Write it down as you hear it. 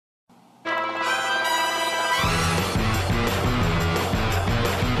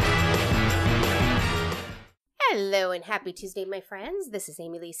Hello and happy Tuesday, my friends. This is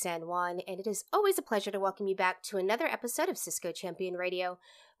Amy Lee San Juan, and it is always a pleasure to welcome you back to another episode of Cisco Champion Radio,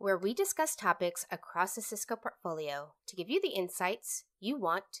 where we discuss topics across the Cisco portfolio to give you the insights you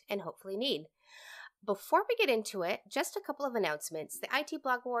want and hopefully need. Before we get into it, just a couple of announcements. The IT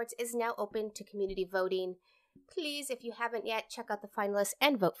Blog Awards is now open to community voting. Please, if you haven't yet, check out the finalists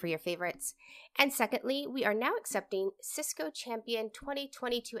and vote for your favorites. And secondly, we are now accepting Cisco Champion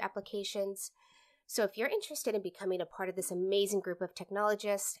 2022 applications. So if you're interested in becoming a part of this amazing group of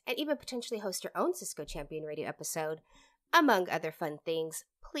technologists and even potentially host your own Cisco Champion Radio episode, among other fun things,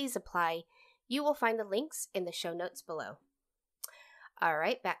 please apply. You will find the links in the show notes below. All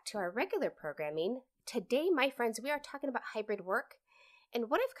right, back to our regular programming. Today, my friends, we are talking about hybrid work. And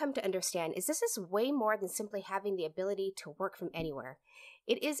what I've come to understand is this is way more than simply having the ability to work from anywhere.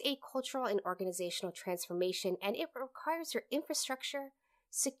 It is a cultural and organizational transformation, and it requires your infrastructure,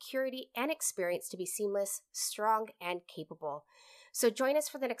 security, and experience to be seamless, strong, and capable. So join us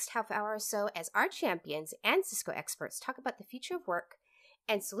for the next half hour or so as our champions and Cisco experts talk about the future of work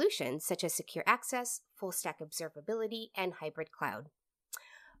and solutions such as secure access, full-stack observability, and hybrid cloud.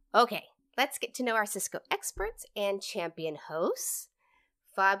 Okay, let's get to know our Cisco experts and champion hosts.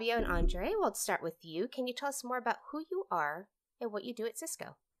 Fabio and Andre, we'll start with you. Can you tell us more about who you are and what you do at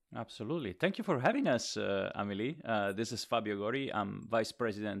Cisco? Absolutely. Thank you for having us, Amelie. This is Fabio Gori. I'm Vice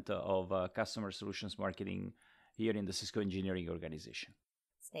President of Customer Solutions Marketing here in the Cisco Engineering Organization.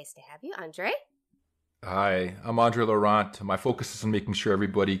 It's nice to have you. Andre? Hi, I'm Andre Laurent. My focus is on making sure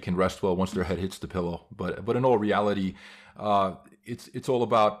everybody can rest well once their head hits the pillow. But in all reality, it's all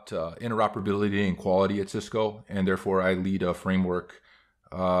about interoperability and quality at Cisco, and therefore I lead a framework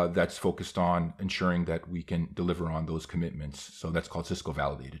that's focused on ensuring that we can deliver on those commitments. So that's called Cisco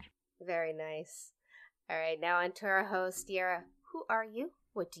Validated. Very nice. All right, now on to our host, Diera. Who are you?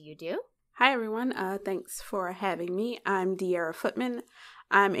 What do you do? Hi, everyone. Thanks for having me. I'm Diera Footman.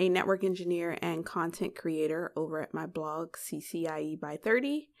 I'm a network engineer and content creator over at my blog, CCIE by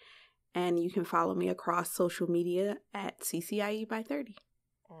 30. And you can follow me across social media at CCIE by 30.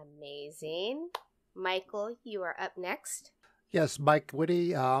 Amazing. Michael, you are up next. Yes, Mike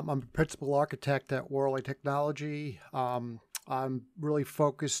Whitty. I'm a principal architect at Worley Technology. I'm really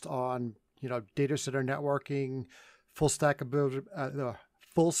focused on, data center networking, full stack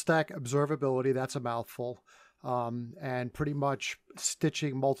observability. That's a mouthful, and pretty much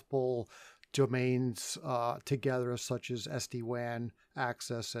stitching multiple domains together, such as SD-WAN,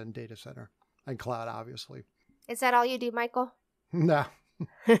 access, and data center, and cloud, obviously. Is that all you do, Michael? No,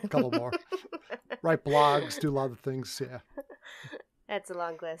 a couple more. Write blogs, do a lot of things. Yeah. That's a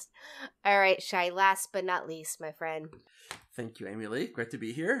long list. All right, Shai, last but not least, my friend. Thank you, Emily. Great to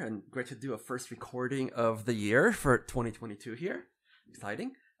be here and great to do a first recording of the year for 2022 here.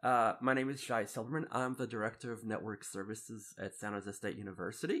 Exciting. My name is Shai Silverman. I'm the Director of Network Services at San Jose State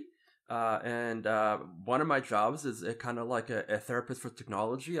University. And one of my jobs is kind of like a therapist for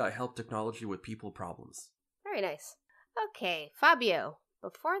technology. I help technology with people problems. Very nice. Okay, Fabio.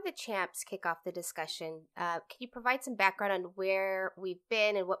 Before the champs kick off the discussion, can you provide some background on where we've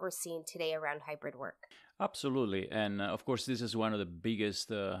been and what we're seeing today around hybrid work? Absolutely. And of course, this is one of the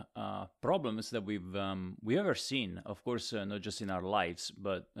biggest problems that we've ever seen. Of course, not just in our lives,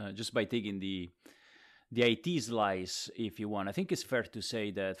 but just by taking the IT slice, if you want. I think it's fair to say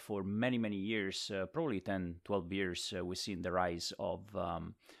that for many, many years, probably 10, 12 years, we've seen the rise of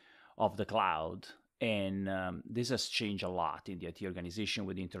the cloud. And this has changed a lot in the IT organization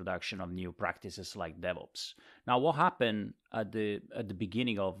with the introduction of new practices like DevOps. Now, what happened at the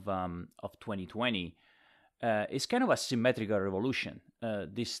beginning of 2020 is kind of a symmetrical revolution,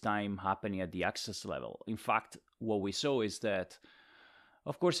 this time happening at the access level. In fact, what we saw is that,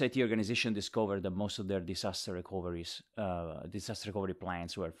 of course, IT organization discovered that most of their disaster recovery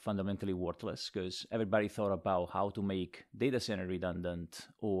plans were fundamentally worthless because everybody thought about how to make data center redundant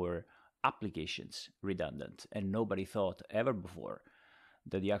or applications redundant, and nobody thought ever before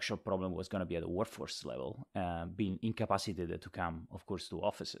that the actual problem was going to be at the workforce level, being incapacitated to come, of course, to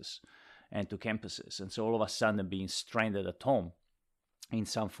offices and to campuses, and so all of a sudden being stranded at home in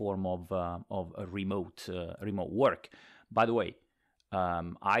some form of a remote work. By the way,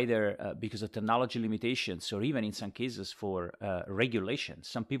 either because of technology limitations or even in some cases for regulations,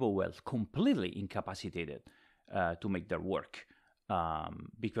 some people were completely incapacitated to make their work.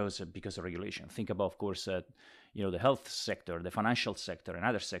 Because of regulation. Think about, of course, the health sector, the financial sector, and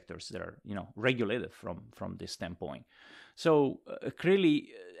other sectors that are, regulated from this standpoint. So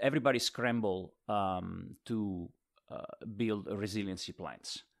clearly, everybody scrambled to build resiliency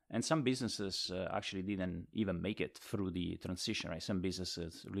plans, and some businesses actually didn't even make it through the transition. Right, some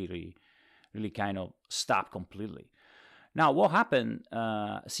businesses really really kind of stopped completely. Now, what happened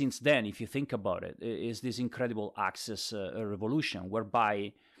since then, if you think about it, is this incredible access revolution,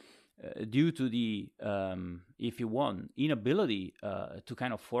 whereby due to the, if you want, inability to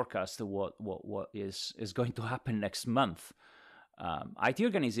kind of forecast what is going to happen next month, IT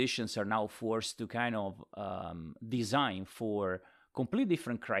organizations are now forced to kind of design for completely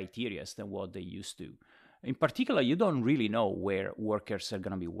different criteria than what they used to. In particular, you don't really know where workers are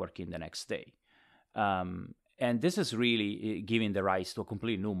going to be working the next day. And this is really giving the rise to a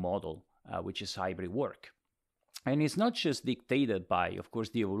completely new model, which is hybrid work. And it's not just dictated by, of course,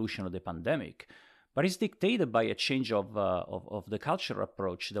 the evolution of the pandemic, but it's dictated by a change of the cultural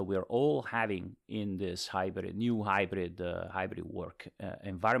approach that we're all having in this new hybrid work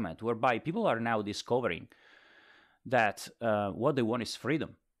environment, whereby people are now discovering that what they want is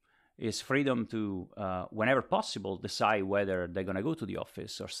freedom. Is freedom to, whenever possible, decide whether they're going to go to the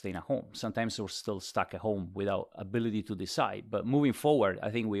office or stay at home. Sometimes we're still stuck at home without ability to decide. But moving forward, I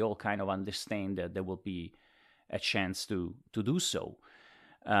think we all kind of understand that there will be a chance to do so.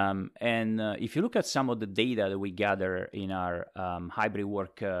 If you look at some of the data that we gather in our hybrid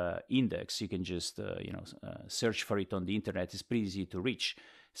work index, you can just search for it on the internet. It's pretty easy to reach.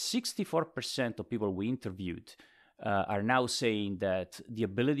 64% of people we interviewed are now saying that the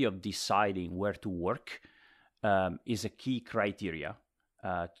ability of deciding where to work is a key criteria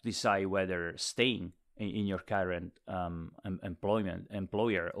to decide whether staying in your current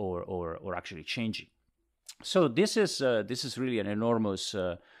employer or actually changing. So this is really an enormous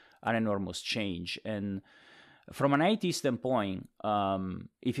change. And from an IT standpoint,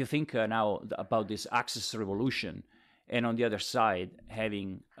 if you think now about this access revolution, and on the other side,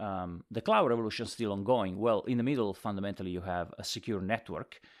 having the cloud revolution still ongoing, well, in the middle, fundamentally, you have a secure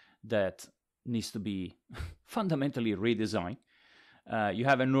network that needs to be fundamentally redesigned. You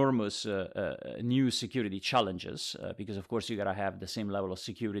have enormous new security challenges because, of course, you got to have the same level of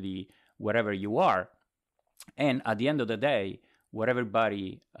security wherever you are. And at the end of the day, what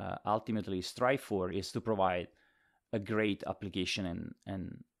everybody ultimately strive for is to provide a great application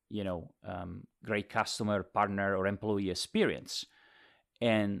and great customer, partner, or employee experience.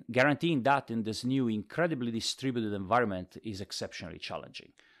 And guaranteeing that in this new incredibly distributed environment is exceptionally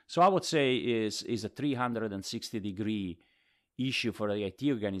challenging. So I would say is a 360-degree issue for the IT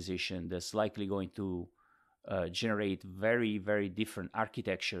organization that's likely going to generate very, very different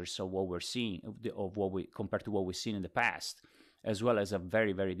architectures of what we're seeing, compared to what we've seen in the past, as well as a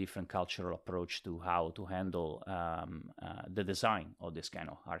very, very different cultural approach to how to handle the design of this kind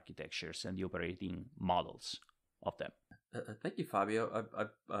of architectures and the operating models of them. Thank you, Fabio.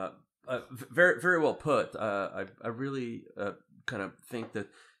 Very, very well put. I really kind of think that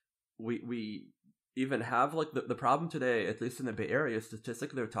we even have like the problem today, at least in the Bay Area.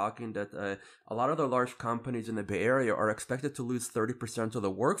 Statistically, they're talking that a lot of the large companies in the Bay Area are expected to lose 30% of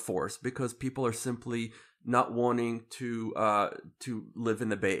the workforce because people are simply not wanting to live in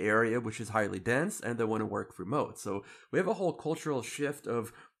the Bay Area, which is highly dense, and they want to work remote. So we have a whole cultural shift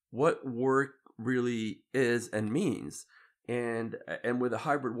of what work really is and means. And with the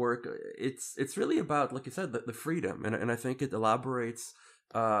hybrid work, it's really about, like you said, the freedom. And I think it elaborates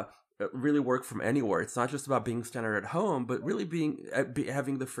really work from anywhere. It's not just about being standard at home, but really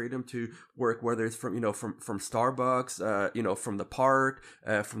having the freedom to work, whether it's from Starbucks, from the park,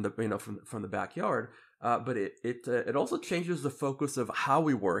 from the backyard. But it also changes the focus of how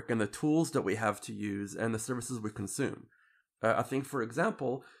we work and the tools that we have to use and the services we consume. I think, for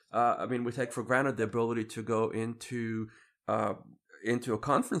example, we take for granted the ability to go into a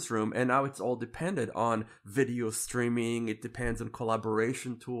conference room, and now it's all dependent on video streaming. It depends on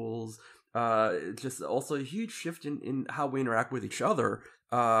collaboration tools. Just also a huge shift in how we interact with each other,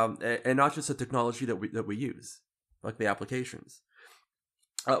 and not just the technology that we use, like the applications.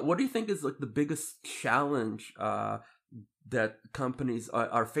 What do you think is like the biggest challenge that companies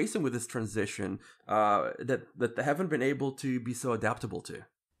are facing with this transition that they haven't been able to be so adaptable to?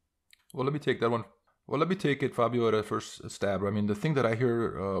 Well, let me take that one. Well, let me take it, Fabio, at a first stab. I mean, the thing that I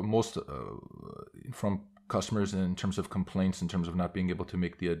hear most from customers in terms of complaints, in terms of not being able to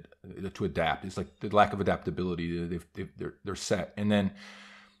make to adapt, is like the lack of adaptability. They're set, and then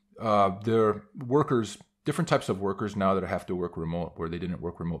their workers, different types of workers now that have to work remote, where they didn't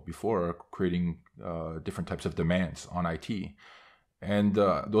work remote before, are creating different types of demands on IT, and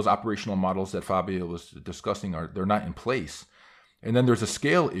those operational models that Fabio was discussing they're not in place. And then there's a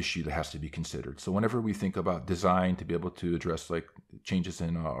scale issue that has to be considered. So whenever we think about design to be able to address like changes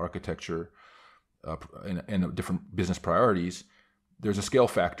in architecture and different business priorities, there's a scale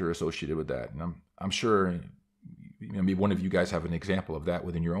factor associated with that. And I'm sure maybe one of you guys have an example of that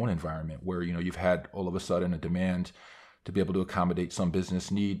within your own environment where, you've had all of a sudden a demand to be able to accommodate some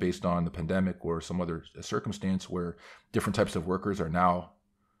business need based on the pandemic or some other circumstance where different types of workers are now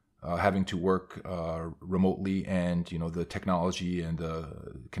having to work remotely, and the technology and the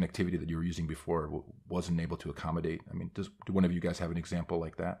connectivity that you were using before wasn't able to accommodate. I mean, do one of you guys have an example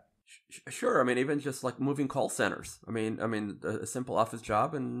like that? Sure. I mean, even just like moving call centers. I mean, a simple office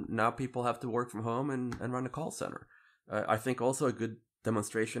job, and now people have to work from home and run a call center. I think also a good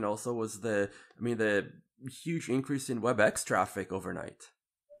demonstration also was the huge increase in WebEx traffic overnight.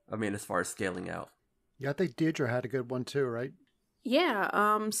 I mean, as far as scaling out. Yeah, I think Deirdre had a good one too, right?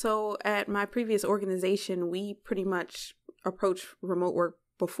 Yeah. So at my previous organization, we pretty much approached remote work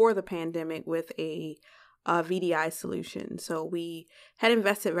before the pandemic with a VDI solution. So we had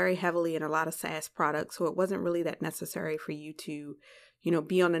invested very heavily in a lot of SaaS products. So it wasn't really that necessary for you to,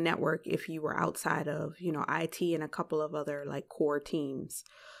 be on the network if you were outside of, IT and a couple of other like core teams.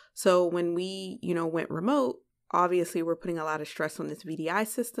 So when we, went remote, obviously we're putting a lot of stress on this VDI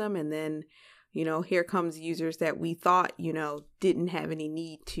system. And then, here comes users that we thought, didn't have any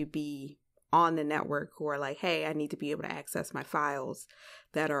need to be on the network, who are like, hey, I need to be able to access my files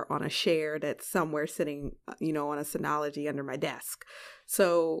that are on a share that's somewhere sitting, on a Synology under my desk.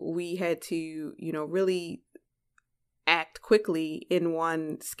 So we had to, really act quickly in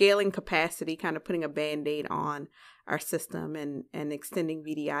one, scaling capacity, kind of putting a Band-Aid on our system and extending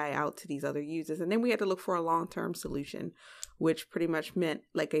VDI out to these other users. And then we had to look for a long-term solution, which pretty much meant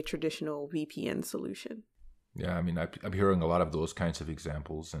like a traditional VPN solution. Yeah, I mean, I'm hearing a lot of those kinds of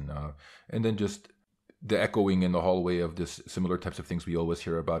examples, and then just the echoing in the hallway of this similar types of things we always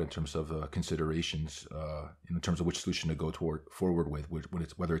hear about in terms of considerations, in terms of which solution to go forward with,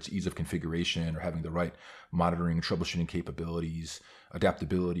 whether it's ease of configuration or having the right monitoring and troubleshooting capabilities,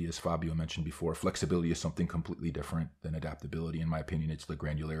 adaptability, as Fabio mentioned before. Flexibility is something completely different than adaptability. In my opinion, it's the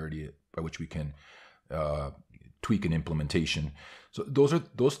granularity by which we can tweak an implementation. So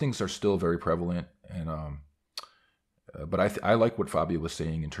those things are still very prevalent, and but I like what Fabio was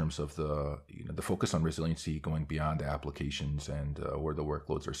saying in terms of the focus on resiliency going beyond the applications and where the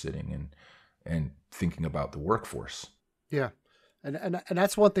workloads are sitting, and thinking about the workforce. Yeah, and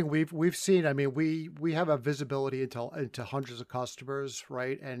that's one thing we've seen. I mean, we have a visibility into hundreds of customers,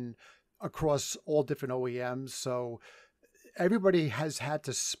 right, and across all different OEMs. So everybody has had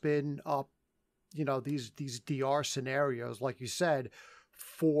to spin up, these DR scenarios, like you said,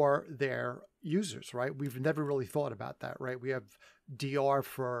 for their users, right? We've never really thought about that, right? We have DR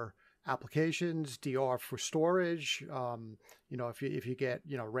for applications, DR for storage. If you get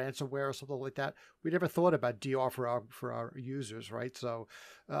ransomware or something like that, we never thought about DR for our users, right? So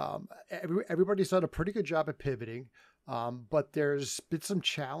everybody's done a pretty good job at pivoting, but there's been some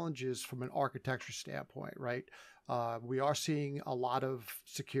challenges from an architecture standpoint, right? We are seeing a lot of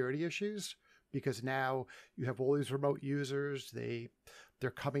security issues because now you have all these remote users. They're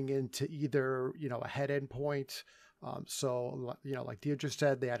coming into either, a head endpoint. So, like Deirdre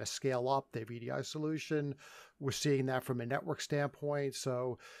said, they had to scale up their VDI solution. We're seeing that from a network standpoint.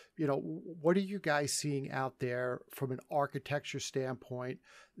 So, what are you guys seeing out there from an architecture standpoint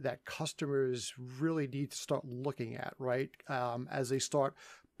that customers really need to start looking at, right? As they start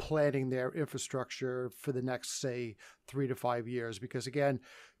planning their infrastructure for the next, say, 3 to 5 years. Because again,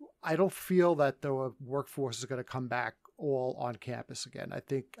 I don't feel that the workforce is going to come back all on campus again. I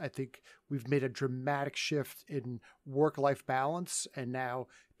think we've made a dramatic shift in work-life balance, and now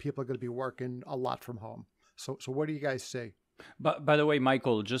people are going to be working a lot from home. So what do you guys say? But by the way,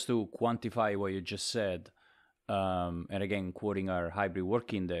 Michael, just to quantify what you just said, and again, quoting our hybrid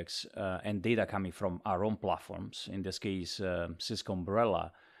work index and data coming from our own platforms, in this case, Cisco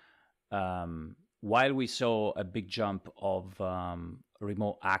Umbrella, while we saw a big jump of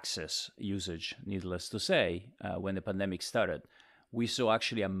remote access usage, needless to say, when the pandemic started, we saw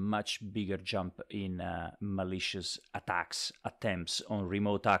actually a much bigger jump in malicious attempts on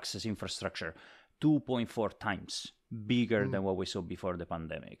remote access infrastructure, 2.4 times bigger than what we saw before the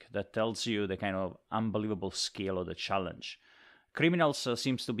pandemic. That tells you the kind of unbelievable scale of the challenge. Criminals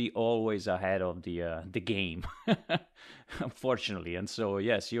seems to be always ahead of the game, unfortunately. And so,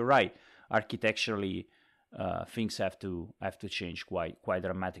 yes, you're right. Architecturally, things have to change quite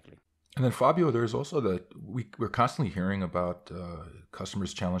dramatically. And then Fabio, there's also that we're constantly hearing about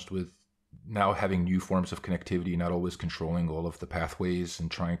customers challenged with now having new forms of connectivity, not always controlling all of the pathways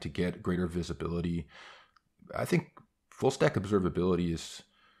and trying to get greater visibility. I think full stack observability is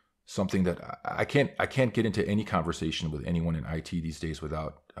something that I can't get into any conversation with anyone in IT these days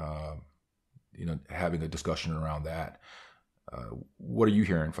without having a discussion around that. What are you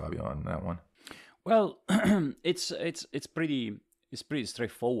hearing, Fabio, on that one? Well, it's pretty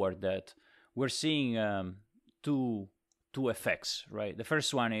straightforward that we're seeing two effects, right? The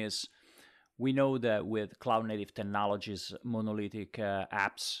first one is we know that with cloud native technologies, monolithic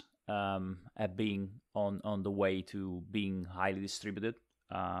apps have been on the way to being highly distributed.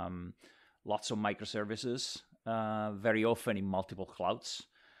 Lots of microservices, very often in multiple clouds.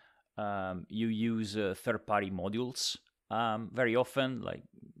 You use third-party modules very often. Like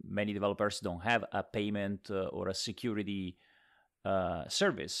many developers don't have a payment or a security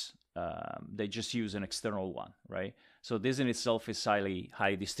service. They just use an external one, right? So this in itself is highly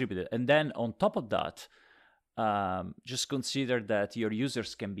distributed. And then on top of that, just consider that your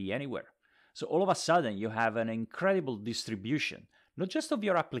users can be anywhere. So all of a sudden you have an incredible distribution, not just of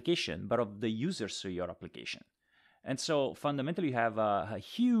your application, but of the users of your application. And so fundamentally you have a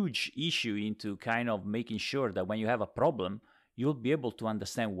huge issue into kind of making sure that when you have a problem, you'll be able to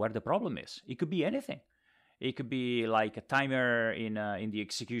understand where the problem is. It could be anything. It could be like a timer in the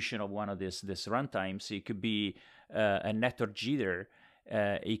execution of one of these runtimes. It could be a network jitter.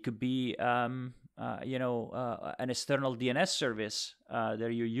 It could be an external DNS service that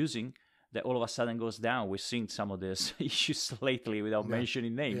you're using that all of a sudden goes down. We've seen some of these issues lately without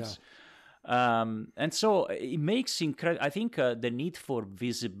mentioning names. Yeah. And so it makes I think the need for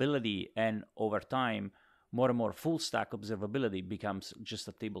visibility and over time, more and more full stack observability becomes just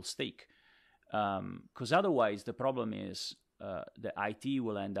a table stake. Because otherwise the problem is the IT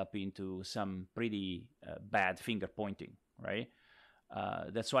will end up into some pretty bad finger pointing, right?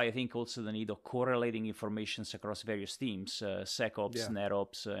 That's why I think also the need of correlating informations across various teams, SecOps,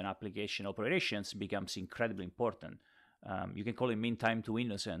 NetOps, and application operations becomes incredibly important. You can call it mean time to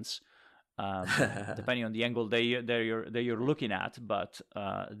innocence, depending on the angle that you're looking at, but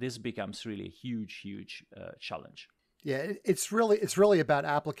this becomes really a huge challenge. Yeah, it's really about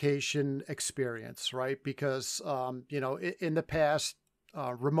application experience, right? Because in the past,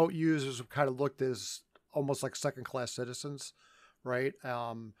 remote users have kind of looked as almost like second-class citizens, right?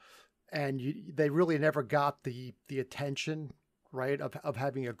 And they really never got the attention, right, of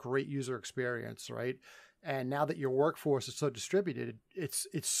having a great user experience, right? And now that your workforce is so distributed, it's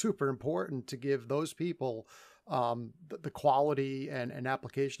super important to give those people the quality and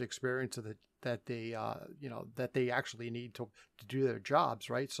application experience that they actually need to do their jobs,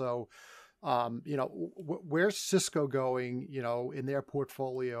 right? So, where's Cisco going, in their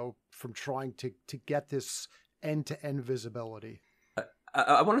portfolio from trying to get this end-to-end visibility?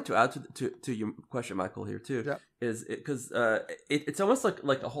 I wanted to add to your question, Michael, here too. Yeah. Is because it's almost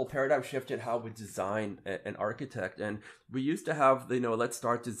like a whole paradigm shift in how we design and architect. And we used to have, let's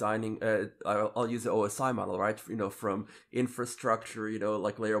start designing. I'll use the OSI model, right? From infrastructure,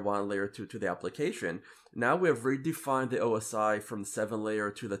 like layer 1, layer 2 to the application. Now we have redefined the OSI from 7-layer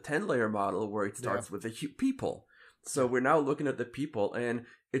to the 10-layer model, where it starts with the people. So we're now looking at the people, and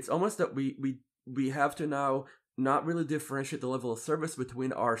it's almost that we have to now not really differentiate the level of service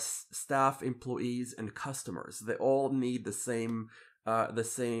between our staff, employees, and customers. They all need the same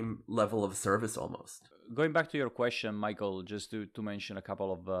level of service almost. Going back to your question, Michael, just to mention a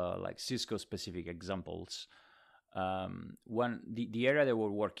couple of like Cisco specific examples. The area that we're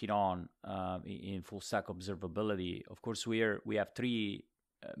working on in full stack observability, of course, we have 3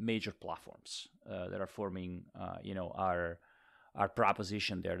 major platforms that are forming our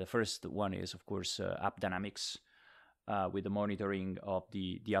proposition there. The first one is, of course, AppDynamics with the monitoring of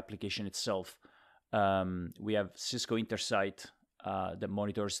the application itself. We have Cisco Intersight that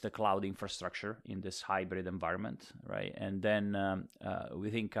monitors the cloud infrastructure in this hybrid environment, right? And then we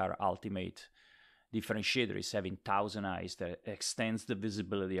think our ultimate differentiator is having ThousandEyes that extends the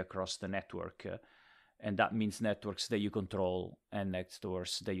visibility across the network. And that means networks that you control and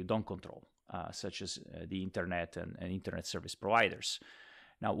networks that you don't control. Such as the internet and internet service providers.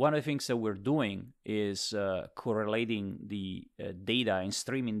 Now, one of the things that we're doing is correlating the data and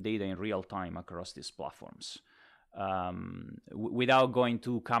streaming data in real time across these platforms. Without going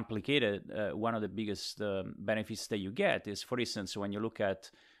too complicated, one of the biggest benefits that you get is, for instance, when you look at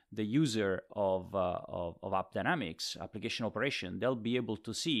the user of AppDynamics, application operation, they'll be able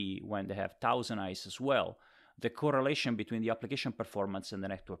to see, when they have ThousandEyes as well, the correlation between the application performance and the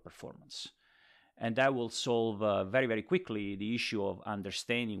network performance. And that will solve very, very quickly the issue of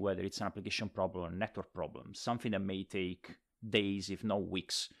understanding whether it's an application problem or a network problem, something that may take days, if not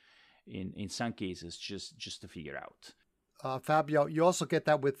weeks, in some cases, just to figure out. Fabio, you also get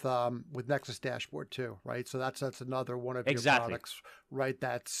that with Nexus Dashboard too, right? So that's another one of your products, right?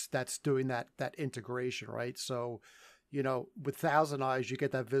 That's doing that integration, right? So, with ThousandEyes, you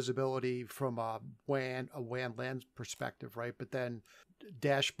get that visibility from a WAN LAN perspective, right? But then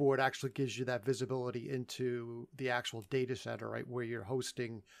dashboard actually gives you that visibility into the actual data center, right, where you're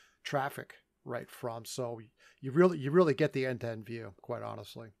hosting traffic right from. So you really get the end-to-end view, quite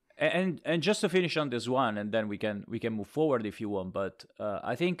honestly. And just to finish on this one, and then we can move forward if you want. But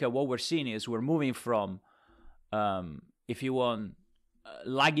I think what we're seeing is we're moving from, if you want,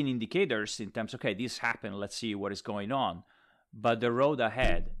 lagging indicators in terms, okay, this happened, let's see what is going on. But the road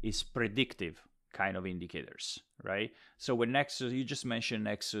ahead is predictive kind of indicators, right? So when Nexus, you just mentioned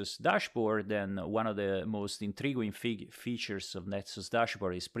Nexus dashboard, then one of the most intriguing features of Nexus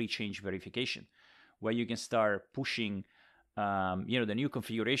dashboard is pre-change verification, where you can start pushing the new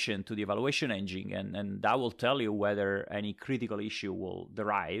configuration to the evaluation engine, and that will tell you whether any critical issue will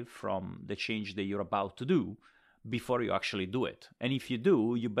derive from the change that you're about to do before you actually do it. And if you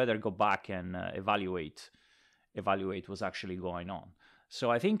do, you better go back and evaluate what's actually going on. So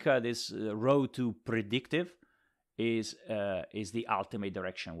I think this road to predictive is the ultimate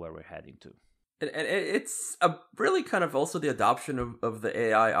direction where we're heading to. And it's a really kind of also the adoption of the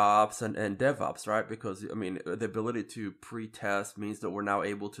AI ops and DevOps, right? Because, I mean, the ability to pre-test means that we're now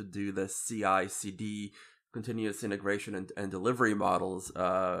able to do the CI/CD, continuous integration and delivery models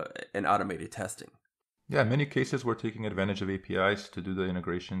and automated testing. Yeah, in many cases, we're taking advantage of APIs to do the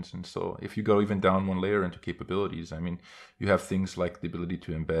integrations. And so if you go even down one layer into capabilities, I mean, you have things like the ability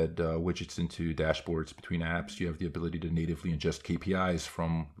to embed widgets into dashboards between apps. You have the ability to natively ingest KPIs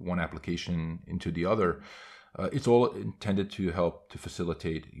from one application into the other. It's all intended to help to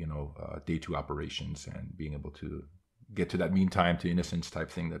facilitate, day two operations and being able to get to that mean time to innocence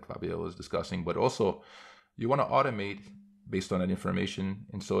type thing that Fabio was discussing. But also, you want to automate based on that information.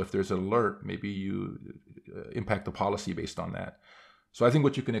 And so if there's an alert, maybe you impact the policy based on that. So I think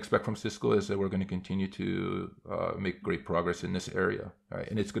what you can expect from Cisco is that we're going to continue to make great progress in this area. Right?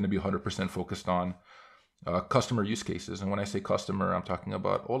 And it's going to be 100% focused on customer use cases. And when I say customer, I'm talking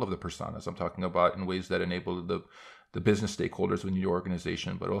about all of the personas. I'm talking about in ways that enable the business stakeholders within your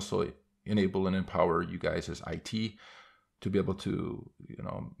organization, but also enable and empower you guys as IT to be able to,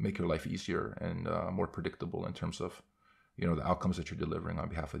 make your life easier and more predictable in terms of the outcomes that you're delivering on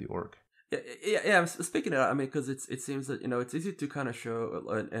behalf of the org. Yeah. I'm speaking of that, I mean, because it seems that, it's easy to kind of show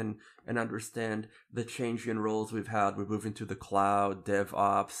and understand the change in roles we've had. We're moving to the cloud,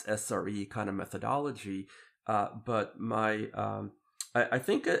 DevOps, SRE kind of methodology. But I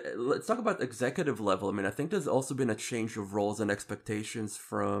think, let's talk about executive level. I mean, I think there's also been a change of roles and expectations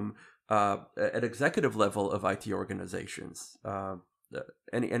from at executive level of IT organizations.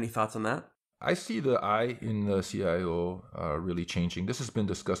 Any thoughts on that? I see the I in the CIO really changing. This has been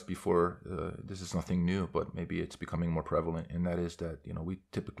discussed before. This is nothing new, but maybe it's becoming more prevalent. And that is that, we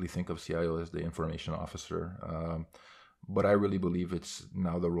typically think of CIO as the information officer. But I really believe it's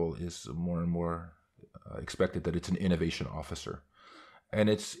now the role is more and more expected that it's an innovation officer.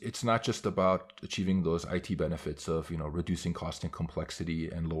 And it's not just about achieving those IT benefits of, reducing cost and complexity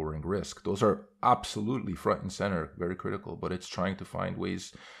and lowering risk. Those are absolutely front and center, very critical, but it's trying to find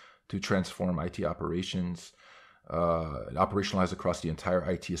ways to transform IT operations, operationalize across the entire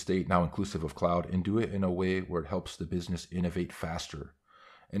IT estate, now inclusive of cloud, and do it in a way where it helps the business innovate faster.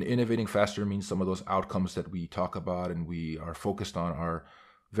 And innovating faster means some of those outcomes that we talk about and we are focused on are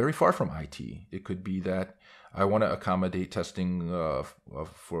very far from IT. It could be that I want to accommodate testing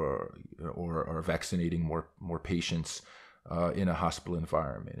for or vaccinating more patients in a hospital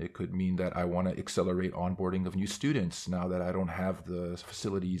environment. It could mean that I want to accelerate onboarding of new students now that I don't have the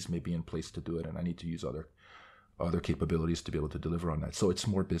facilities maybe in place to do it, and I need to use other capabilities to be able to deliver on that. So it's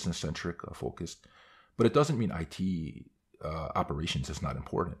more business-centric focused. But it doesn't mean IT operations is not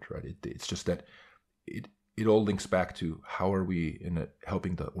important, right? It's just that it all links back to how are we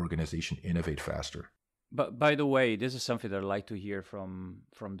helping the organization innovate faster. But by the way, this is something that I'd like to hear from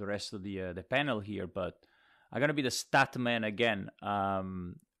the rest of the panel here, but I'm going to be the stat man again.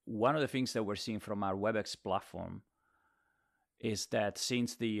 One of the things that we're seeing from our WebEx platform is that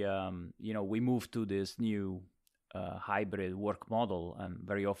since we moved to this new hybrid work model and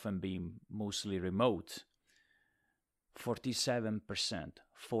very often being mostly remote,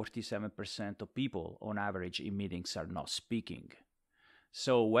 47% of people on average in meetings are not speaking.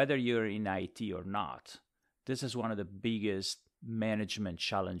 So whether you're in IT or not, this is one of the biggest management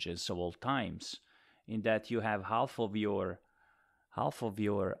challenges of all times, in that you have half of your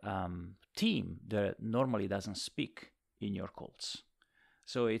team that normally doesn't speak in your calls.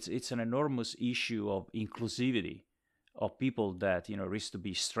 So it's an enormous issue of inclusivity of people that risk to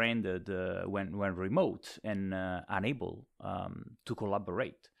be stranded when remote and unable to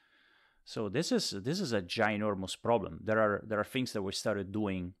collaborate. So this is a ginormous problem. There are things that we started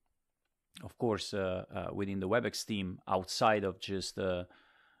doing of course, within the WebEx team, outside of just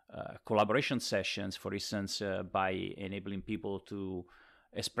collaboration sessions, for instance, by enabling people to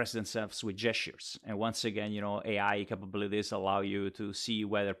express themselves with gestures. And once again, AI capabilities allow you to see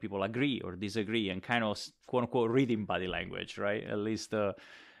whether people agree or disagree, and kind of quote unquote reading body language, right? At least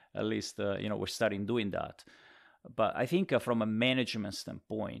we're starting doing that. But I think from a management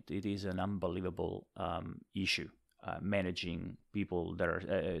standpoint, it is an unbelievable issue, managing people that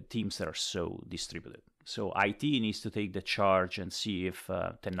are teams that are so distributed. So IT needs to take the charge and see if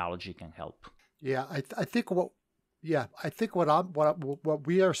technology can help. Yeah, I think what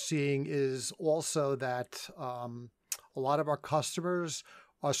we are seeing is also that a lot of our customers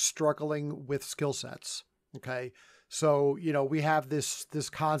are struggling with skill sets. Okay, so we have this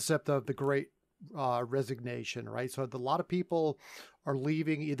concept of the Great Resignation, right? So a lot of people are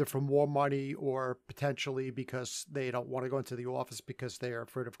leaving either for more money or potentially because they don't want to go into the office because they are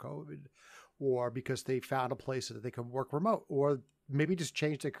afraid of COVID, or because they found a place that they can work remote, or maybe just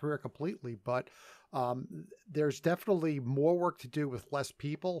change their career completely. But there's definitely more work to do with less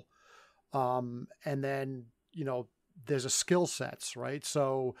people. And then, there's a skill sets, right?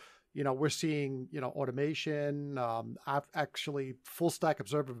 So, we're seeing, automation. I've actually full stack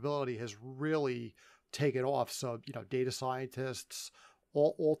observability has really taken off. So, data scientists,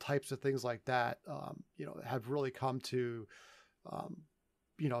 all types of things like that, have really come to,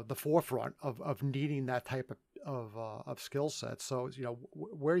 the forefront of needing that type of skill set. So,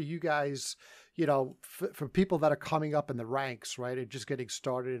 where you guys, for people that are coming up in the ranks, right, and just getting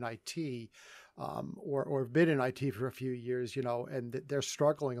started in IT, or have been in IT for a few years, and they're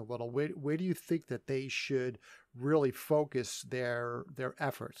struggling a little, where do you think that they should really focus their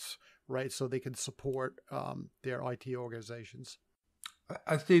efforts, right, so they can support their IT organizations?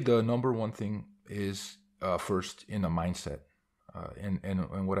 I'd say the number one thing is first in a mindset.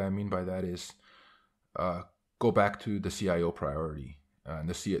 And what I mean by that is go back to the CIO priority and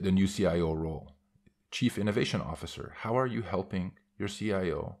the new CIO role. Chief Innovation Officer. How are you helping your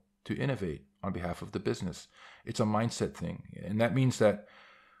CIO to innovate on behalf of the business? It's a mindset thing. And that means that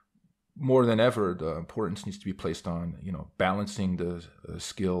more than ever, the importance needs to be placed on, balancing the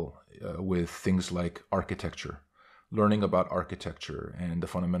skill with things like architecture, learning about architecture and the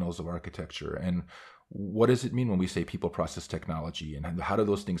fundamentals of architecture. And what does it mean when we say people, process, technology, and how do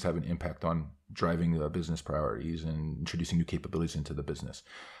those things have an impact on driving the business priorities and introducing new capabilities into the business?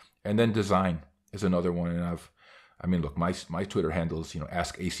 And then design is another one. And look, my Twitter handle is,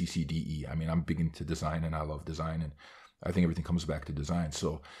 ask ACCDE. I'm big into design and I love design, and I think everything comes back to design.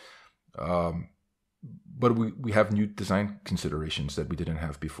 So, but we have new design considerations that we didn't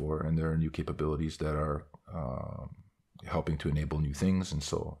have before, and there are new capabilities that are helping to enable new things. And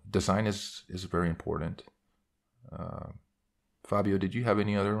so design is very important. Fabio, did you have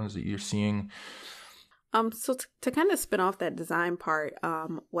any other ones that you're seeing? So to kind of spin off that design part,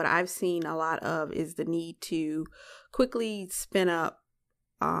 what I've seen a lot of is the need to quickly spin up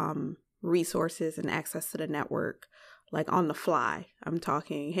resources and access to the network, like on the fly. I'm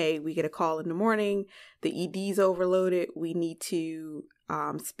talking, hey, we get a call in the morning, the ED's overloaded, we need to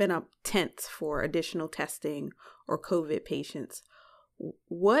spin up tents for additional testing or COVID patients.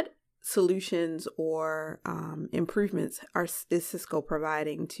 What solutions or improvements is Cisco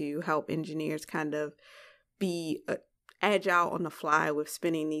providing to help engineers kind of be agile on the fly with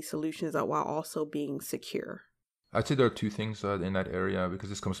spinning these solutions up while also being secure? I'd say there are two things in that area, because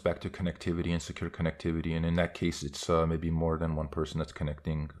this comes back to connectivity and secure connectivity. And in that case, it's maybe more than one person that's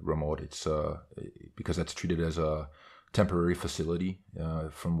connecting remote. It's because that's treated as a temporary facility,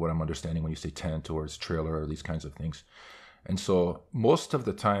 from what I'm understanding when you say tent or it's trailer or these kinds of things. And so most of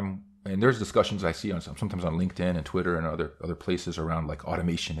the time, and there's discussions I see sometimes on LinkedIn and Twitter and other places around like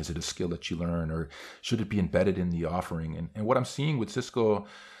automation. Is it a skill that you learn, or should it be embedded in the offering? And what I'm seeing with Cisco,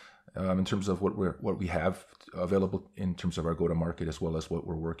 in terms of what we have available in terms of our go-to-market, as well as what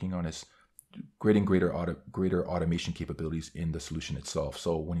we're working on, is creating greater automation capabilities in the solution itself.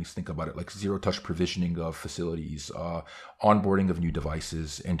 So when you think about it, like zero-touch provisioning of facilities, onboarding of new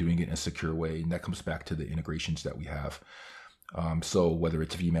devices, and doing it in a secure way, and that comes back to the integrations that we have. So whether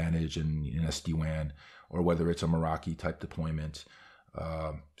it's vManage and SD-WAN, or whether it's a Meraki type deployment,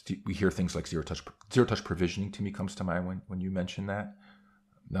 we hear things like zero-touch provisioning to me comes to mind when you mention that.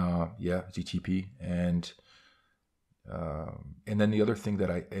 ZTP, and then the other thing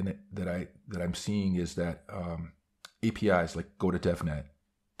that I'm seeing is that APIs like go to DevNet,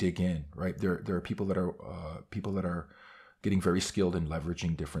 dig in, right? There are people that are getting very skilled in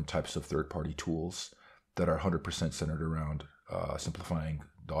leveraging different types of third-party tools that are 100% centered around simplifying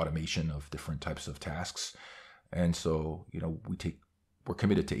the automation of different types of tasks. And so, we take we're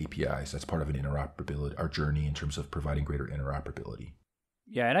committed to APIs. That's part of an interoperability, our journey in terms of providing greater interoperability.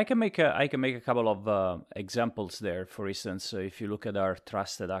 Yeah, and I can make a couple of examples there. For instance, if you look at our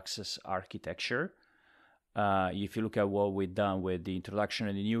trusted access architecture, if you look at what we've done with the introduction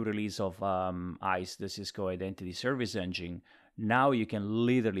and the new release of ICE, the Cisco Identity Service Engine, now you can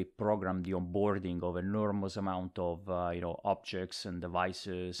literally program the onboarding of enormous amount of objects and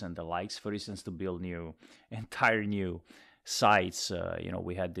devices and the likes. For instance, to build entire new sites.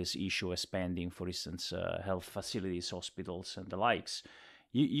 We had this issue expanding, for instance, health facilities, hospitals, and the likes.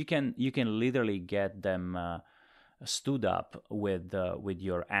 You can literally get them stood up with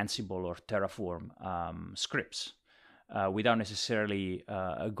your Ansible or Terraform scripts without necessarily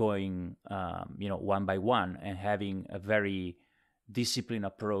going one by one and having a very disciplined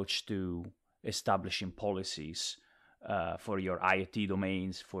approach to establishing policies for your IoT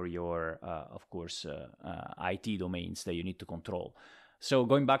domains, for your of course IT domains that you need to control. So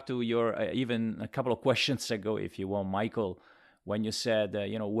going back to your even a couple of questions ago, if you want, Michael, when you said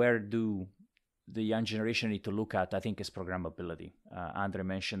where do the young generation need to look at, I think it's programmability. Andre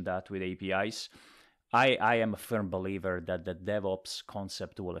mentioned that with APIs. I am a firm believer that the DevOps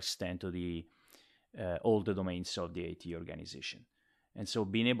concept will extend to all the domains of the IT organization. And so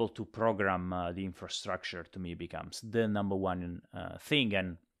being able to program the infrastructure to me becomes the number one thing.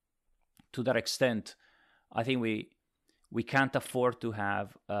 And to that extent, I think we can't afford to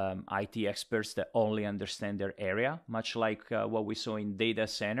have IT experts that only understand their area, much like what we saw in data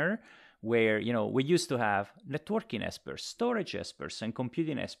center, where we used to have networking experts, storage experts, and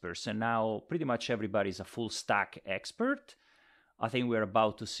computing experts, and now pretty much everybody's a full stack expert. I think we're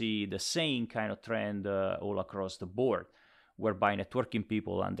about to see the same kind of trend all across the board, whereby networking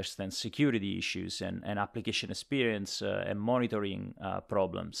people understand security issues and application experience and monitoring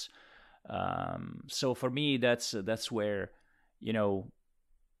problems. So for me, that's where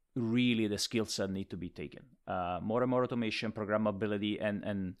really the skill set need to be taken. More and more automation, programmability,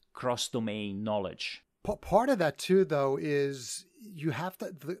 and cross-domain knowledge. Part of that too, though, is you have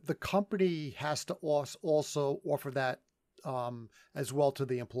to the company has to also offer that as well to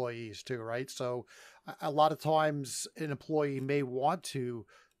the employees too, right? So a lot of times an employee may want to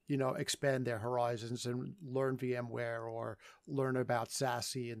expand their horizons and learn VMware or learn about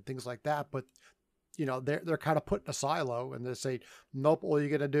SASE and things like that, but they're kind of put in a silo and they say, nope, all you're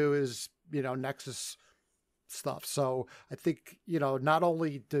going to do is Nexus stuff. So I think not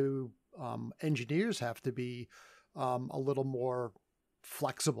only do engineers have to be a little more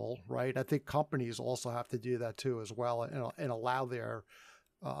flexible, right? I think companies also have to do that too as well, and allow their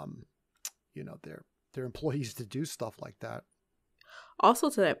their employees to do stuff like that. Also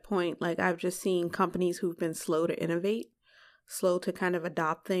to that point, like I've just seen companies who've been slow to innovate, slow to kind of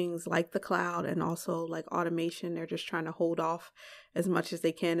adopt things like the cloud and also like automation. They're just trying to hold off as much as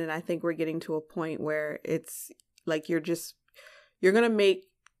they can. And I think we're getting to a point where it's like you're going to make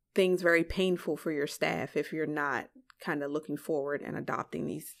things very painful for your staff if you're not kind of looking forward and adopting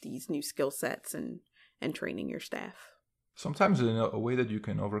these new skill sets and training your staff. Sometimes a way that you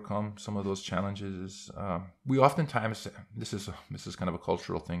can overcome some of those challenges is we oftentimes, this is kind of a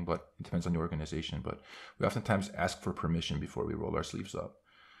cultural thing, but it depends on the organization, but we oftentimes ask for permission before we roll our sleeves up.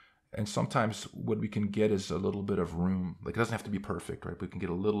 And sometimes what we can get is a little bit of room. Like, it doesn't have to be perfect, right? We can get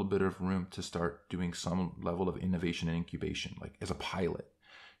a little bit of room to start doing some level of innovation and incubation, like as a pilot.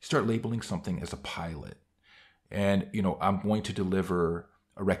 Start labeling something as a pilot. And, I'm going to deliver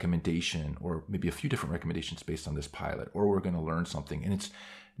a recommendation or maybe a few different recommendations based on this pilot, or we're going to learn something. And it's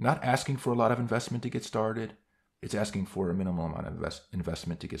not asking for a lot of investment to get started. It's asking for a minimal amount of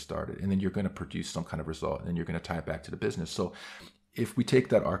investment to get started. And then you're going to produce some kind of result, and then you're going to tie it back to the business. So if we take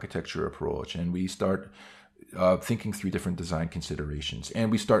that architecture approach and we start thinking through different design considerations,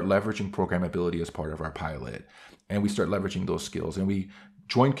 and we start leveraging programmability as part of our pilot, and we start leveraging those skills, and we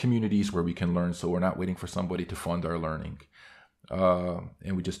join communities where we can learn, so we're not waiting for somebody to fund our learning.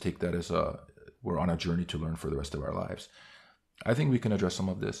 And we just take that as we're on a journey to learn for the rest of our lives. I think we can address some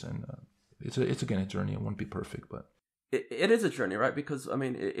of this, and it's again a journey. It won't be perfect, but it is a journey, right? Because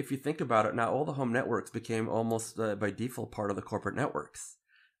if you think about it, now all the home networks became almost by default part of the corporate networks.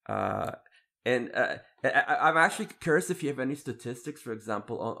 And I'm actually curious if you have any statistics, for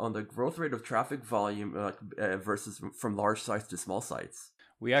example, on the growth rate of traffic volume versus from large sites to small sites.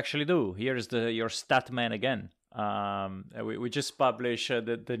 We actually do. Here's your stat man again. We just published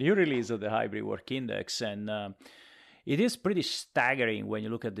the new release of the Hybrid Work Index, and it is pretty staggering when you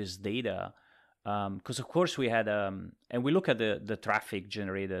look at this data, because of course we had and we look at the traffic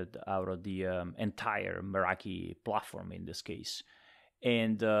generated out of the entire Meraki platform in this case,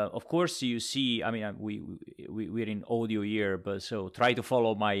 And of course, you see, I mean, we're in audio here, but so try to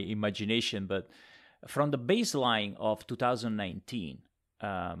follow my imagination. But from the baseline of 2019,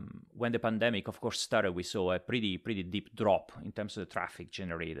 when the pandemic, of course, started, we saw a pretty deep drop in terms of the traffic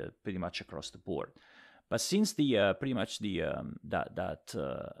generated pretty much across the board. But since the pretty much the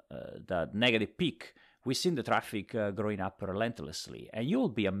that negative peak, we've seen the traffic growing up relentlessly, and you'll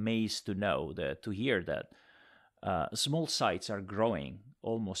be amazed to hear that small sites are growing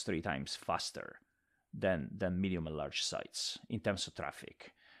almost 3 times faster than medium and large sites in terms of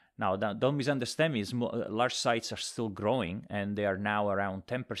traffic. Now, don't misunderstand me. Large sites are still growing, and they are now around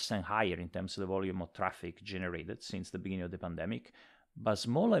 10% higher in terms of the volume of traffic generated since the beginning of the pandemic. But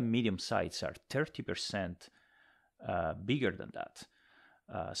small and medium sites are 30% bigger than that.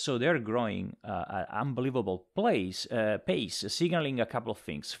 So they're growing at unbelievable pace, signaling a couple of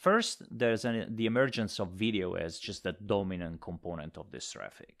things. First, there's the emergence of video as just a dominant component of this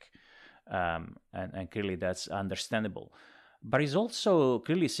traffic. And clearly that's understandable. But it's also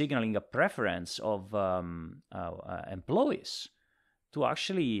clearly signaling a preference of employees to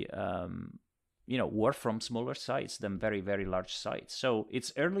actually work from smaller sites than very, very large sites. So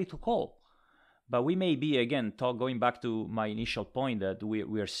it's early to call. But we may be, again, going back to my initial point that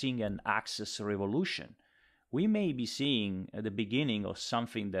we are seeing an access revolution. We may be seeing the beginning of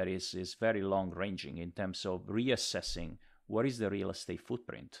something that is very long-ranging in terms of reassessing what is the real estate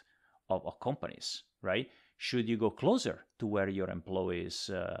footprint of companies, right? Should you go closer to where your employees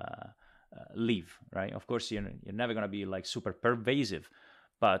live, right? Of course, you're never going to be like super pervasive,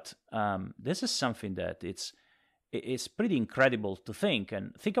 but this is something that it's pretty incredible to think.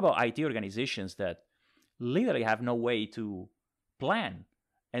 And think about IT organizations that literally have no way to plan,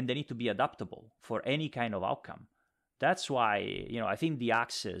 and they need to be adaptable for any kind of outcome. That's why, I think the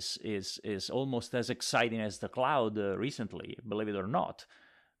access is almost as exciting as the cloud recently, believe it or not,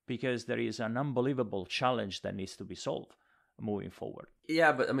 because there is an unbelievable challenge that needs to be solved moving forward.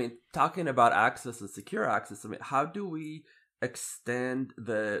 Yeah, but I mean, talking about access and secure access, I mean, how do we extend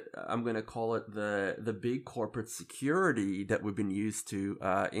I'm going to call it the big corporate security that we've been used to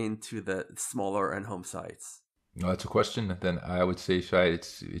into the smaller and home sites? No, that's a question. Then I would say, Shai,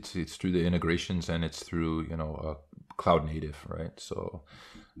 it's through the integrations, and it's through cloud native, right? So,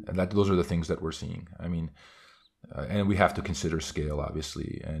 and those are the things that we're seeing. I mean, and we have to consider scale,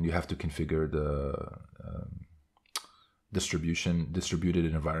 obviously, and you have to configure the distributed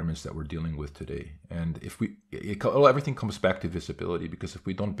environments that we're dealing with today. And everything comes back to visibility, because if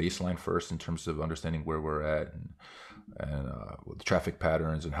we don't baseline first in terms of understanding where we're at and the traffic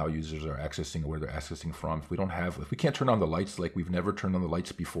patterns and how users are accessing, where they're accessing from, if we can't turn on the lights like we've never turned on the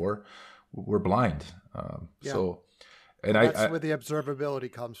lights before, we're blind. So, and that's where the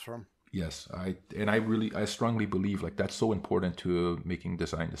observability comes from. Yes, I strongly believe like that's so important to making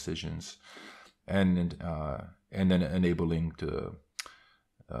design decisions, and then enabling to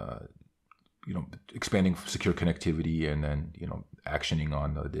expanding secure connectivity, and then actioning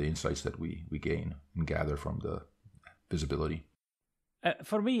on the insights that we gain and gather from the visibility.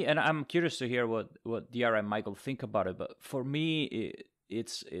 For me, and I'm curious to hear what DR and Michael think about it, but for me,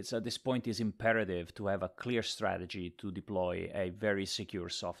 it's at this point is imperative to have a clear strategy to deploy a very secure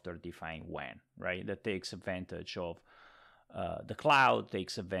software-defined WAN, right? That takes advantage of the cloud,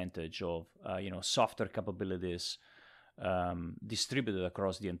 takes advantage of software capabilities distributed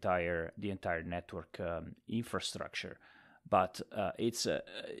across the entire network infrastructure. But it's a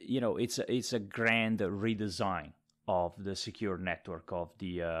grand redesign of the secure network of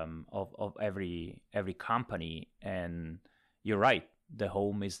the of every company. And you're right, the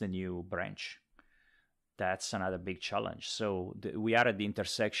home is the new branch. That's another big challenge. So we are at the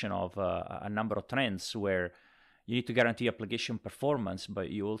intersection of a number of trends where you need to guarantee application performance, but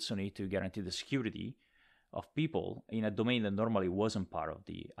you also need to guarantee the security of people in a domain that normally wasn't part of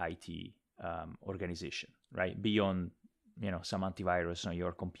the IT organization, right? Beyond, some antivirus on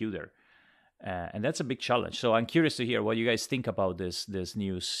your computer. And that's a big challenge. So I'm curious to hear what you guys think about this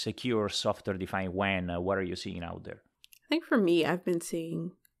new secure software-defined WAN. What are you seeing out there? I think for me, I've been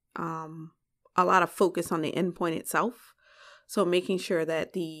seeing a lot of focus on the endpoint itself. So making sure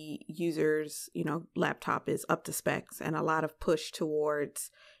that the user's, laptop is up to specs, and a lot of push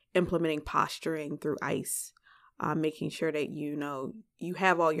towards implementing posturing through ICE, making sure that, you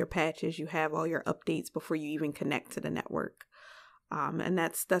have all your patches, you have all your updates before you even connect to the network. And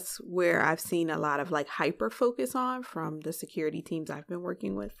that's where I've seen a lot of hyper focus on from the security teams I've been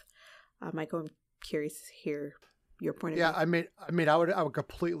working with. Michael, I'm curious to hear your point of view. Yeah, I mean, I would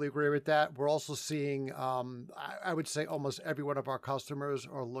completely agree with that. We're also seeing, I would say almost every one of our customers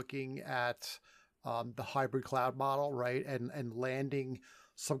are looking at the hybrid cloud model, right? And landing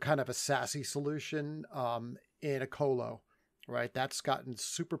some kind of a SASE solution in a colo, right? That's gotten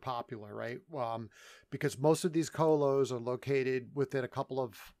super popular, right? Because most of these colos are located within a couple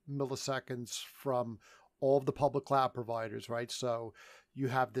of milliseconds from all of the public cloud providers, right? So you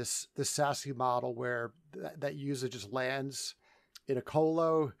have this SASE model where that user just lands in a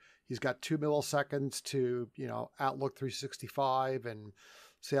colo. He's got 2 milliseconds to, Outlook 365 and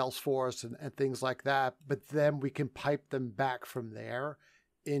Salesforce and things like that. But then we can pipe them back from there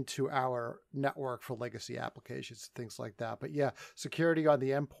into our network for legacy applications, things like that. But yeah, security on the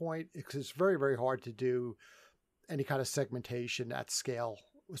endpoint, it's very, very hard to do any kind of segmentation at scale,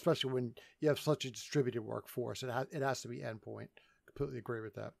 especially when you have such a distributed workforce. It has to be endpoint. Completely agree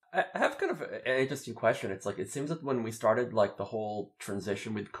with that. I have kind of an interesting question. It's like, it seems that when we started like the whole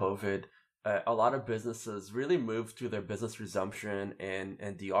transition with COVID, a lot of businesses really moved to their business resumption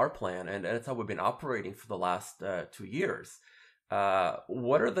and DR plan. And that's how we've been operating for the last 2 years.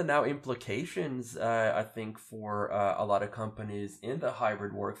 What are the now implications, I think, for a lot of companies in the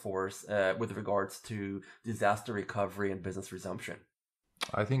hybrid workforce with regards to disaster recovery and business resumption?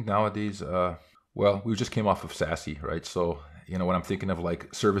 I think nowadays, we just came off of SASE, right? So, when I'm thinking of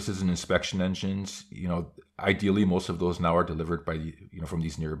like services and inspection engines, ideally most of those now are delivered by, from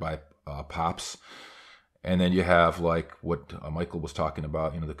these nearby POPs. And then you have like what Michael was talking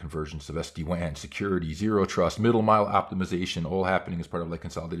about, the convergence of SD-WAN, security, zero trust, middle mile optimization, all happening as part of like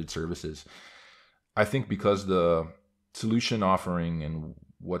consolidated services. I think because the solution offering and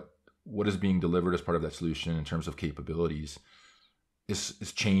what is being delivered as part of that solution in terms of capabilities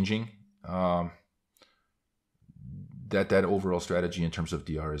is changing, that overall strategy in terms of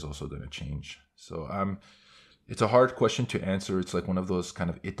DR is also going to change. So it's a hard question to answer. It's like one of those kind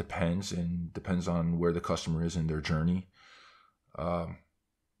of, it depends on where the customer is in their journey.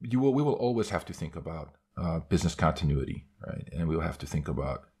 We will always have to think about business continuity, right? And we will have to think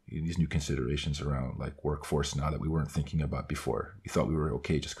about these new considerations around like workforce now that we weren't thinking about before. We thought we were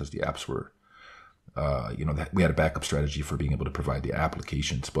okay just because the apps were, that we had a backup strategy for being able to provide the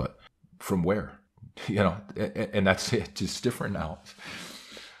applications, but from where? And that's it. It's different now.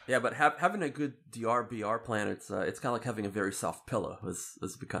 Yeah, but having a good DR/BR plan, it's kind of like having a very soft pillow, as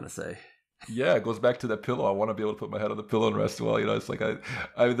we kind of say. Yeah, it goes back to that pillow. I want to be able to put my head on the pillow and rest well. It's like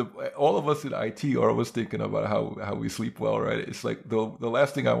all of us in IT are always thinking about how we sleep well, right? It's like the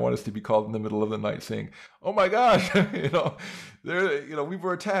last thing I want is to be called in the middle of the night saying, "Oh my gosh, we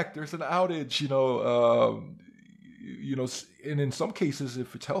were attacked. There's an outage." And in some cases,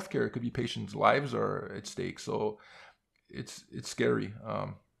 if it's healthcare, it could be patients' lives are at stake. So it's scary. I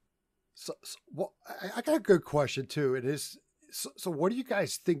got a good question too. It is, so what do you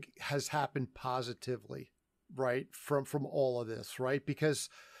guys think has happened positively, right, from all of this, right? Because,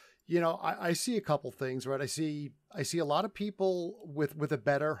 I see a couple things, right? I see a lot of people with a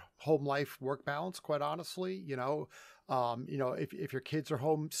better home life work balance, quite honestly. If your kids are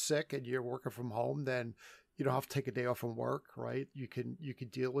home sick and you're working from home, then you don't have to take a day off from work, right? You can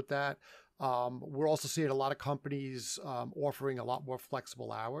deal with that. We're also seeing a lot of companies offering a lot more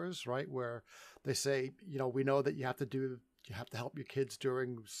flexible hours, right? Where they say, we know that you have to help your kids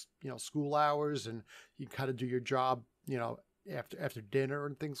during, school hours, and you kind of do your job, after dinner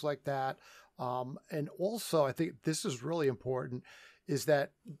and things like that. And also, I think this is really important, is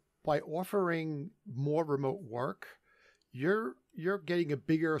that by offering more remote work, you're getting a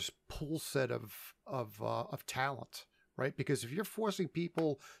bigger pool set of talent. Right? Because if you're forcing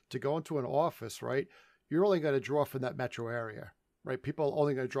people to go into an office, right, you're only going to draw from that metro area, right? People are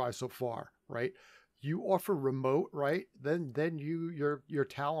only going to drive so far, right? You offer remote, right? Then your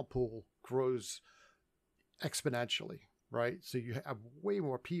talent pool grows exponentially, right? So you have way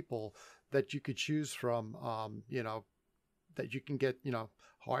more people that you could choose from, that you can get,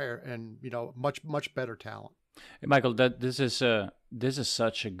 hire and, much better talent. Hey, Michael, this is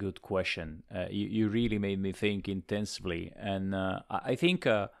such a good question. You really made me think intensively, and I think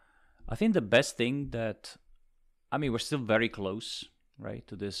the best thing we're still very close, right,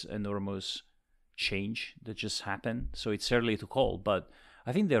 to this enormous change that just happened. So it's early to call, but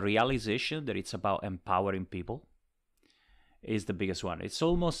I think the realization that it's about empowering people is the biggest one. It's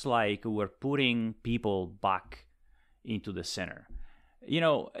almost like we're putting people back into the center.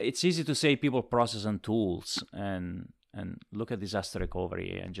 It's easy to say people, process, and tools, and look at disaster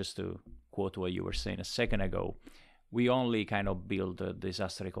recovery. And just to quote what you were saying a second ago, we only kind of build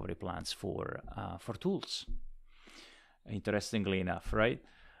disaster recovery plans for tools. Interestingly enough, right?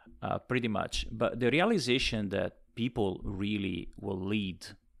 Pretty much. But the realization that people really will lead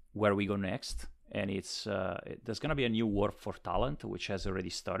where we go next, and there's going to be a new war for talent, which has already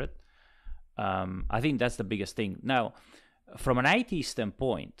started. I think that's the biggest thing. Now, from an IT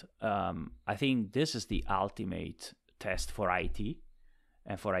standpoint, I think this is the ultimate test for IT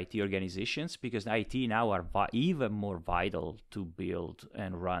and for IT organizations, because IT now are even more vital to build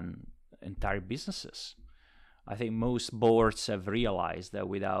and run entire businesses. I think most boards have realized that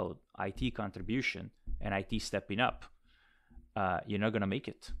without IT contribution and IT stepping up, you're not going to make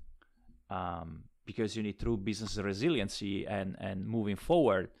it, because you need true business resiliency, and moving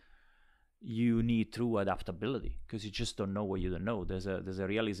forward, you need true adaptability, because you just don't know what you don't know. There's a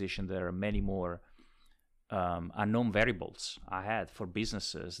realization there are many more unknown variables ahead for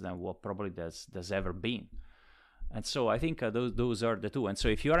businesses than what probably there's ever been. And so I think those are the two. And so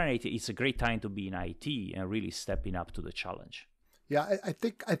if you're in IT, it's a great time to be in IT and really stepping up to the challenge. Yeah, I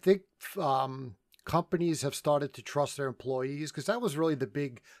think companies have started to trust their employees, because that was really the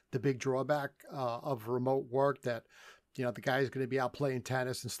big drawback of remote work, that the guy's going to be out playing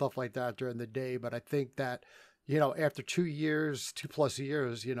tennis and stuff like that during the day. But I think that after 2+ years,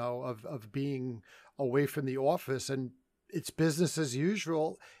 of being away from the office, and it's business as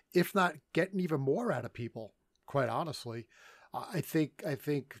usual, if not getting even more out of people, quite honestly. I think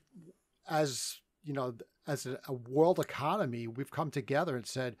as a world economy, we've come together and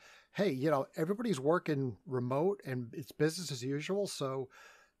said, hey, everybody's working remote and it's business as usual. So,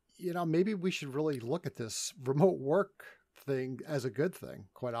 maybe we should really look at this remote work thing as a good thing,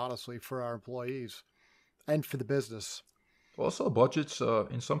 quite honestly, for our employees and for the business. Also, budgets.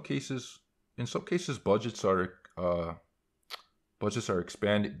 In some cases, budgets are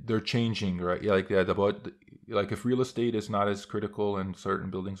expanding. They're changing, right? Yeah, like if real estate is not as critical and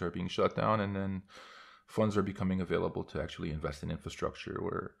certain buildings are being shut down, and then funds are becoming available to actually invest in infrastructure,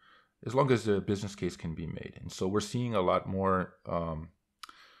 where as long as the business case can be made. And so we're seeing a lot more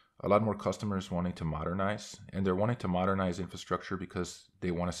customers wanting to modernize, and they're wanting to modernize infrastructure because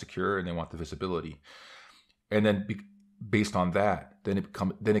they want to secure and they want the visibility. And then based on that, then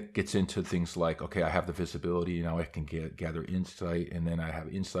it gets into things like, okay, I have the visibility, now I can gather insight, and then I have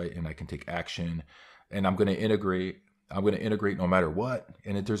insight and I can take action, and I'm going to integrate no matter what.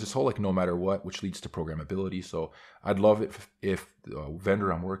 And there's this whole like no matter what, which leads to programmability. So I'd love it if the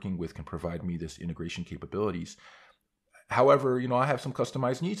vendor I'm working with can provide me this integration capabilities. However, I have some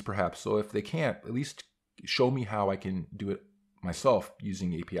customized needs perhaps. So if they can't, at least show me how I can do it myself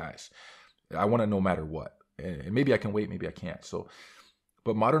using APIs. I want to no matter what. And maybe I can wait, maybe I can't. So,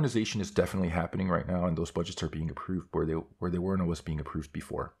 but modernization is definitely happening right now, and those budgets are being approved where they weren't always being approved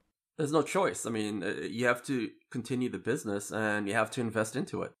before. There's no choice. I mean, you have to continue the business and you have to invest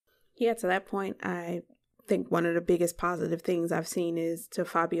into it. Yeah, to that point, I think one of the biggest positive things I've seen is, to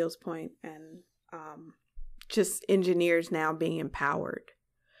Fabio's point, and just engineers now being empowered.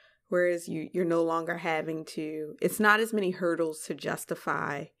 Whereas you're no longer having to, it's not as many hurdles to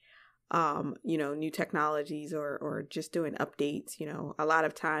justify new technologies or just doing updates. A lot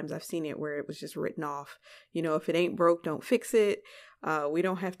of times I've seen it where it was just written off. If it ain't broke, don't fix it. We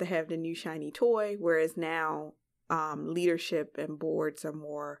don't have to have the new shiny toy. Whereas now, leadership and boards are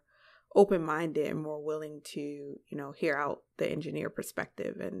more open-minded and more willing to, hear out the engineer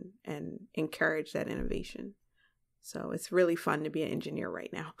perspective and encourage that innovation. So it's really fun to be an engineer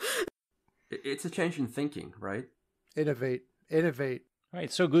right now. It's a change in thinking, right? Innovate. Right,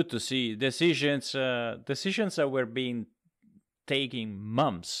 it's so good to see decisions that were being taken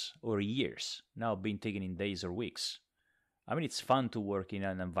months or years now being taken in days or weeks. I mean, it's fun to work in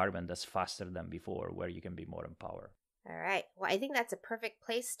an environment that's faster than before, where you can be more empowered. All right. Well, I think that's a perfect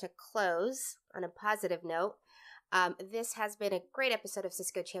place to close on a positive note. This has been a great episode of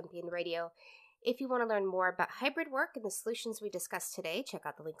Cisco Champion Radio. If you want to learn more about hybrid work and the solutions we discussed today, check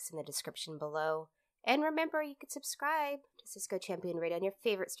out the links in the description below. And remember, you can subscribe to Cisco Champion Radio on your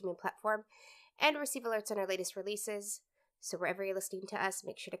favorite streaming platform and receive alerts on our latest releases. So wherever you're listening to us,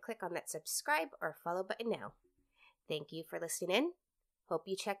 make sure to click on that subscribe or follow button now. Thank you for listening in. Hope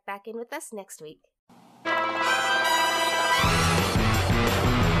you check back in with us next week.